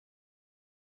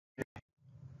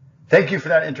Thank you for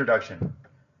that introduction.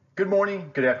 Good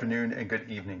morning, good afternoon, and good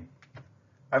evening.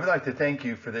 I would like to thank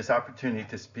you for this opportunity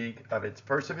to speak of its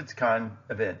first of its kind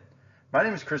event. My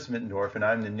name is Chris Middendorf, and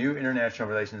I'm the new International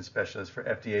Relations Specialist for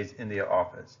FDA's India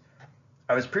Office.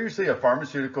 I was previously a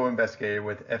pharmaceutical investigator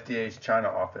with FDA's China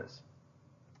office.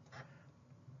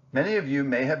 Many of you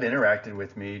may have interacted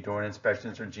with me during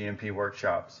inspections or GMP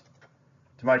workshops.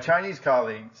 To my Chinese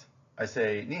colleagues, I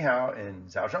say Ni Hao and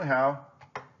Zhao Sheng Hao.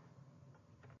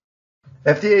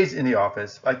 FDA's India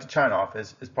office, like the China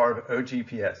office, is part of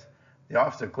OGPS, the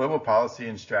Office of Global Policy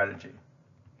and Strategy.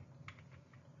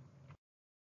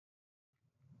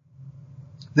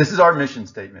 This is our mission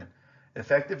statement.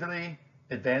 Effectively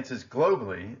advances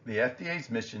globally the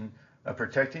FDA's mission of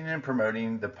protecting and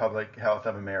promoting the public health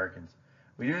of Americans.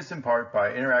 We do this in part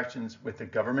by interactions with the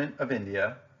government of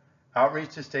India,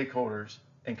 outreach to stakeholders,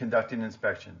 and conducting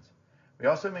inspections. We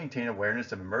also maintain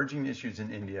awareness of emerging issues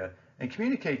in India and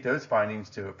communicate those findings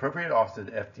to appropriate offices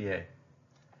at FDA.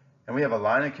 And we have a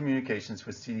line of communications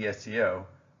with CDSCO,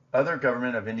 other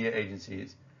government of India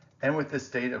agencies, and with the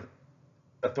state of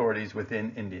authorities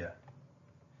within India.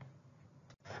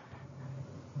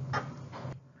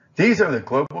 These are the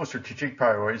global strategic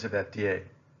priorities of FDA.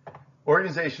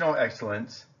 Organizational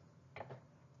excellence,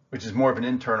 which is more of an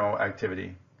internal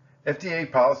activity.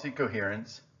 FDA policy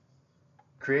coherence,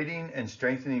 creating and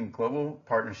strengthening global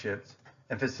partnerships,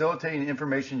 and facilitating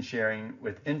information sharing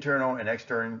with internal and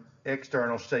external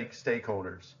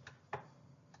stakeholders.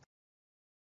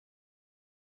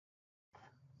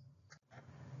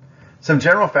 Some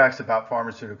general facts about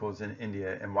pharmaceuticals in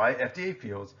India and why FDA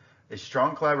feels a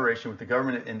strong collaboration with the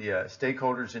government of India,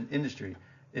 stakeholders, and industry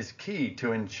is key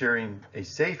to ensuring a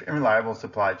safe and reliable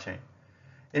supply chain.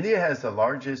 India has the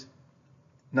largest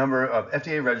number of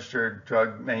FDA-registered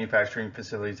drug manufacturing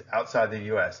facilities outside the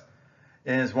U.S.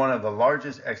 and is one of the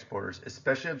largest exporters,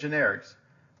 especially of generics,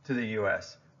 to the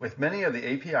U.S., with many of the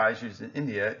APIs used in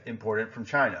India imported from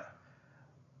China.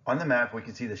 On the map, we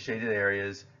can see the shaded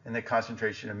areas and the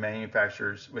concentration of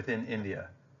manufacturers within India.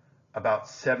 About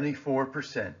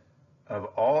 74% of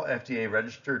all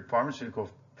FDA-registered pharmaceutical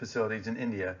facilities in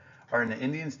India are in the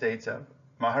Indian states of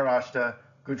Maharashtra,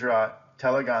 Gujarat,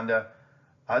 Telangana,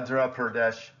 Andhra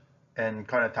Pradesh, and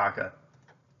Karnataka.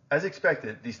 As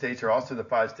expected, these states are also the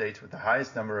 5 states with the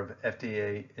highest number of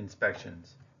FDA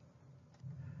inspections.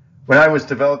 When I was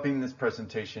developing this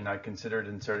presentation, I considered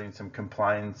inserting some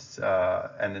compliance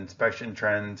and inspection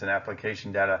trends and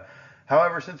application data.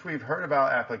 However, since we've heard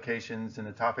about applications and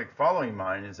the topic following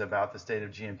mine is about the state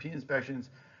of GMP inspections,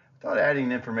 I thought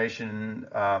adding information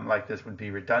like this would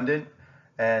be redundant,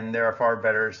 and there are far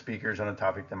better speakers on the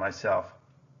topic than myself.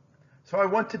 So what I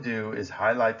want to do is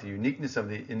highlight the uniqueness of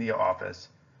the India office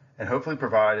and hopefully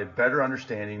provide a better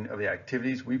understanding of the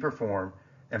activities we perform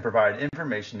and provide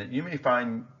information that you may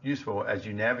find useful as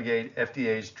you navigate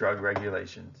FDA's drug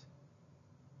regulations.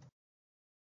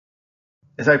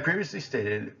 As I previously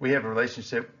stated, we have a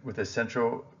relationship with the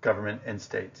central government and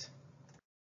states.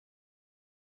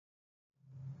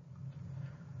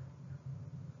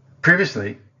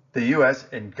 Previously, the U.S.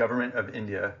 and Government of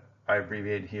India, I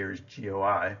abbreviate here as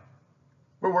GOI,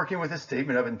 were working with a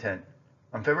statement of intent.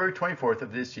 On February 24th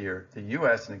of this year, the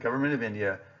U.S. and the Government of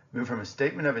India moved from a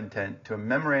statement of intent to a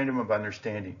memorandum of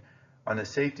understanding on the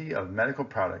safety of medical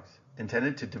products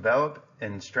intended to develop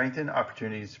and strengthen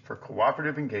opportunities for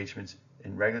cooperative engagements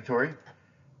in regulatory,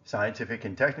 scientific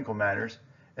and technical matters,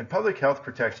 and public health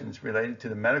protections related to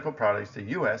the medical products the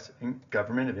U.S. and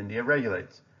Government of India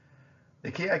regulates.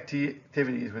 The key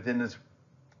activities within this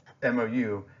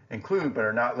MOU include, but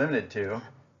are not limited to,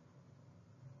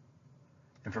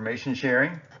 information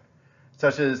sharing,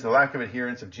 such as the lack of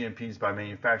adherence of GMPs by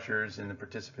manufacturers in the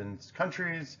participants'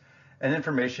 countries, and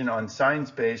information on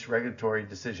science-based regulatory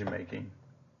decision-making.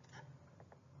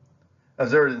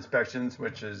 Observed inspections,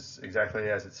 which is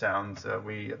exactly as it sounds,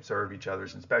 we observe each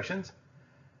other's inspections.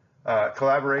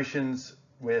 Collaborations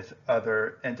with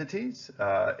other entities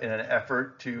in an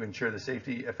effort to ensure the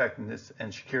safety, effectiveness,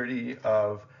 and security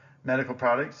of medical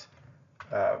products.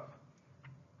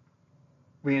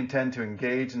 We intend to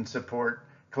engage and support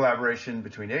collaboration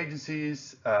between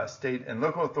agencies, state and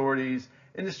local authorities,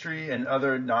 industry, and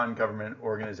other non-government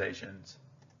organizations,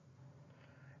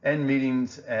 and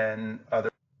meetings and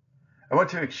other. I want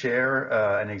to share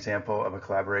an example of a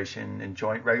collaboration and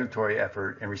joint regulatory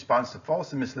effort in response to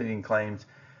false and misleading claims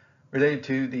related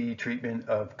to the treatment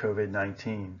of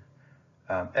COVID-19.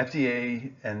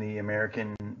 FDA and the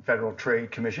American Federal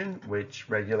Trade Commission, which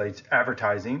regulates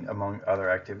advertising, among other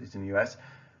activities in the U.S.,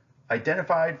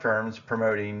 identified firms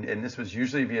promoting, and this was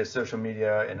usually via social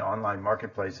media and online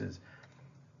marketplaces,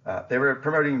 They were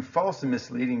promoting false and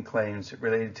misleading claims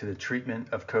related to the treatment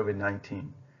of COVID-19.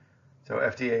 So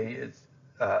FDA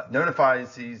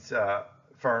notifies these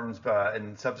firms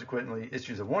and subsequently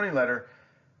issues a warning letter.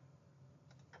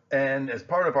 And as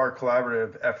part of our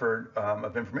collaborative effort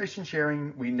of information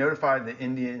sharing, we notified the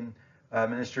Indian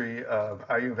Ministry of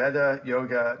Ayurveda,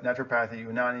 Yoga, Naturopathy,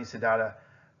 Unani, Siddhartha,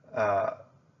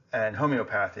 and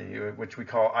Homeopathy, which we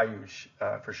call Ayush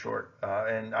for short.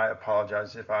 And I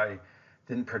apologize if I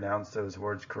didn't pronounce those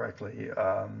words correctly.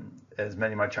 As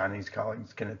many of my Chinese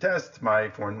colleagues can attest, my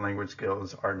foreign language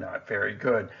skills are not very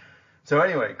good. So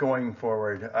anyway, going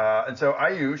forward, and so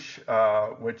Ayush,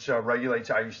 which regulates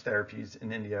Ayush therapies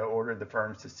in India, ordered the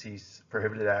firms to cease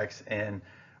prohibited acts and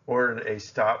ordered a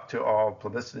stop to all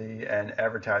publicity and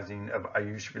advertising of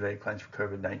Ayush-related claims for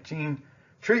COVID-19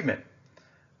 treatment.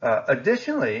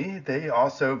 Additionally, they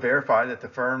also verified that the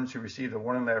firms who received a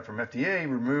warning letter from FDA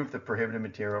removed the prohibited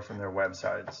material from their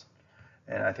websites.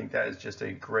 And I think that is just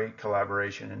a great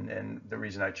collaboration. And the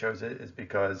reason I chose it is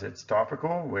because it's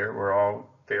topical. We're all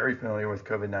very familiar with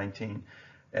COVID-19.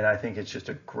 And I think it's just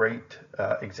a great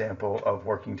example of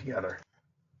working together.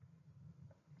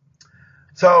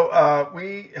 So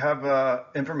we have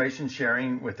information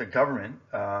sharing with the government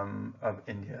of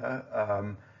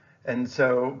India.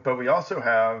 But we also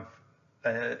have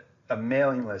a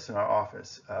mailing list in our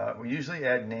office. We usually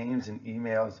add names and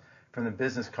emails from the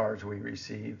business cards we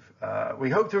receive. We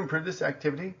hope to improve this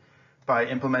activity by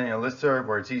implementing a listserv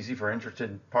where it's easy for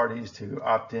interested parties to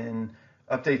opt in,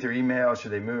 update their email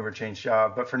should they move or change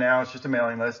job. But for now, it's just a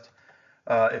mailing list.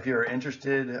 If you're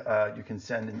interested, you can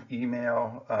send an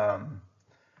email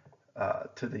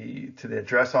to the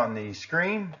address on the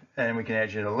screen, and we can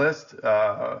add you to the list.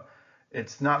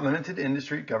 It's not limited to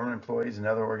industry. Government employees and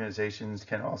other organizations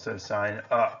can also sign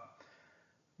up.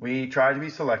 We try to be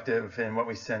selective in what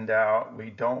we send out. We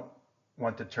don't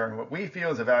want to turn what we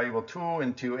feel is a valuable tool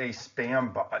into a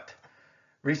spam bot.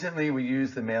 Recently, we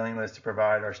used the mailing list to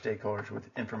provide our stakeholders with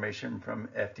information from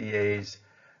FDA's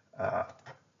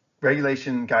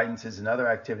regulation guidances and other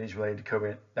activities related to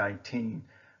COVID-19.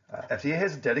 FDA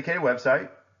has a dedicated website,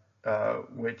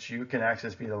 which you can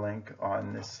access via the link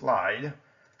on this slide.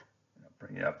 I'll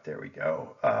bring it up. There we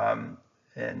go.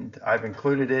 And I've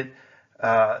included it.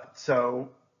 So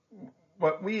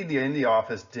what we in the India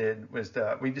office did was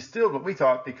we distilled what we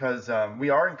thought, because we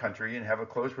are in country and have a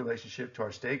close relationship to our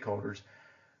stakeholders,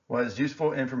 was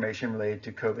useful information related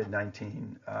to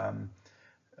COVID-19.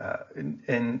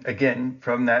 And again,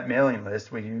 from that mailing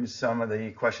list, we used some of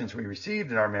the questions we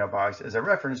received in our mailbox as a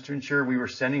reference to ensure we were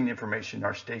sending the information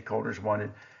our stakeholders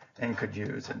wanted and could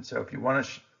use. And so if you want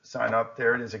to sign up,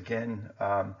 there it is again.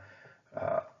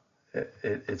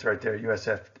 It's right there, US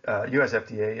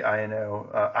FDA, INO.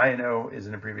 INO is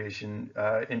an abbreviation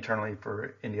internally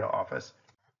for India office.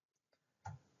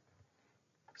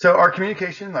 So our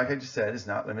communication, like I just said, is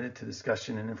not limited to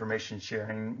discussion and information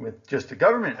sharing with just the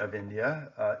government of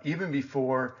India. Even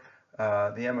before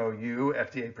the MOU,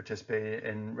 FDA participated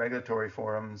in regulatory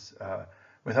forums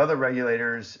with other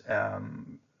regulators,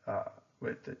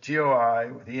 with the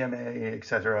GOI, with EMA, et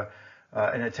cetera,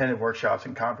 and attended workshops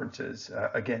and conferences.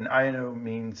 Again, INO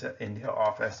means India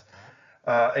office.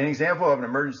 An example of an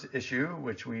emergency issue,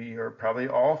 which we are probably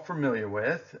all familiar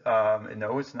with, and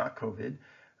no, it's not COVID,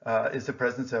 is the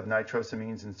presence of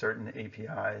nitrosamines in certain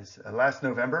APIs. Last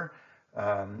November,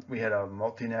 we had a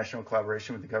multinational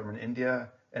collaboration with the government of India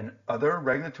and other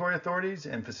regulatory authorities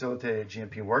and facilitated a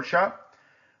GMP workshop.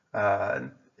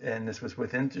 And this was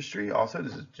with industry also.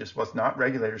 This was not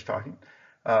regulators talking.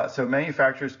 So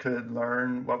manufacturers could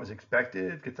learn what was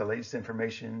expected, get the latest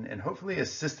information, and hopefully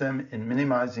assist them in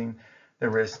minimizing the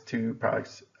risk to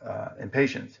products and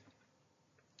patients.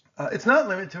 It's not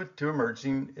limited to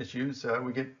emerging issues.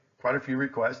 We get quite a few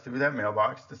requests through that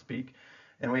mailbox to speak,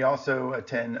 and we also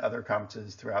attend other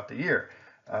conferences throughout the year.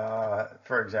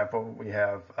 For example, we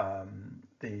have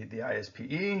the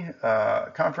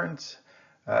ISPE conference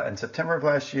in September of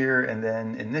last year, and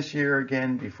then in this year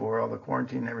again, before all the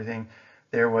quarantine and everything,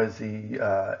 there was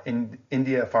the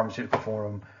India Pharmaceutical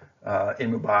Forum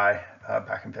in Mumbai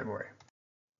back in February.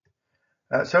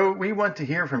 So we want to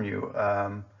hear from you.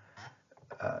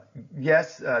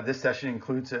 Yes, this session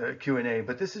includes a Q&A,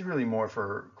 but this is really more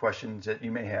for questions that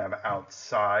you may have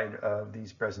outside of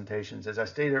these presentations. As I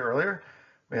stated earlier,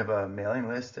 we have a mailing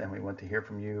list and we want to hear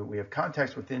from you. We have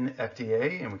contacts within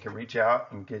FDA and we can reach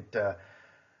out and get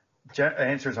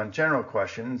answers on general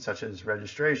questions such as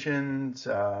registrations.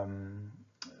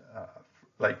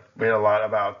 Like we had a lot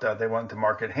about they wanted to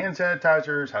market hand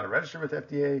sanitizers, how to register with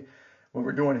FDA, what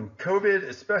we're doing in COVID,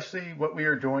 especially what we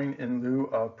are doing in lieu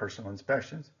of personal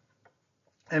inspections.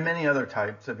 and many other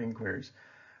types of inquiries.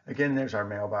 Again, there's our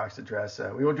mailbox address.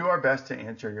 We will do our best to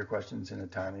answer your questions in a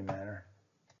timely manner.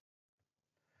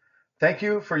 Thank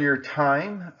you for your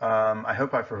time. I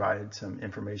hope I provided some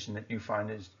information that you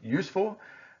find is useful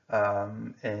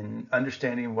in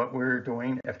understanding what we're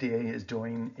doing, FDA is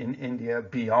doing in India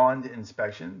beyond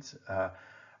inspections.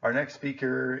 Our next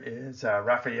speaker is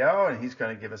Raphael, and he's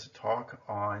going to give us a talk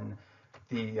on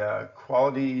the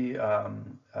quality,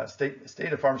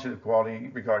 state of pharmaceutical quality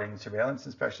regarding surveillance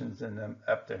inspections. And then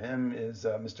after him is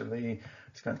Mr. Lee.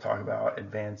 He's going to talk about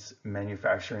advanced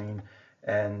manufacturing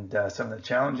and some of the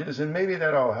challenges. And maybe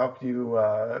that'll help you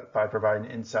by providing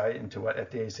insight into what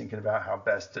FDA is thinking about how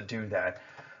best to do that.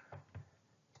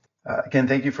 Again,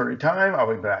 thank you for your time.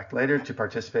 I'll be back later to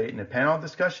participate in a panel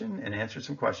discussion and answer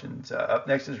some questions. Up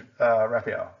next is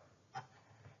Raphael.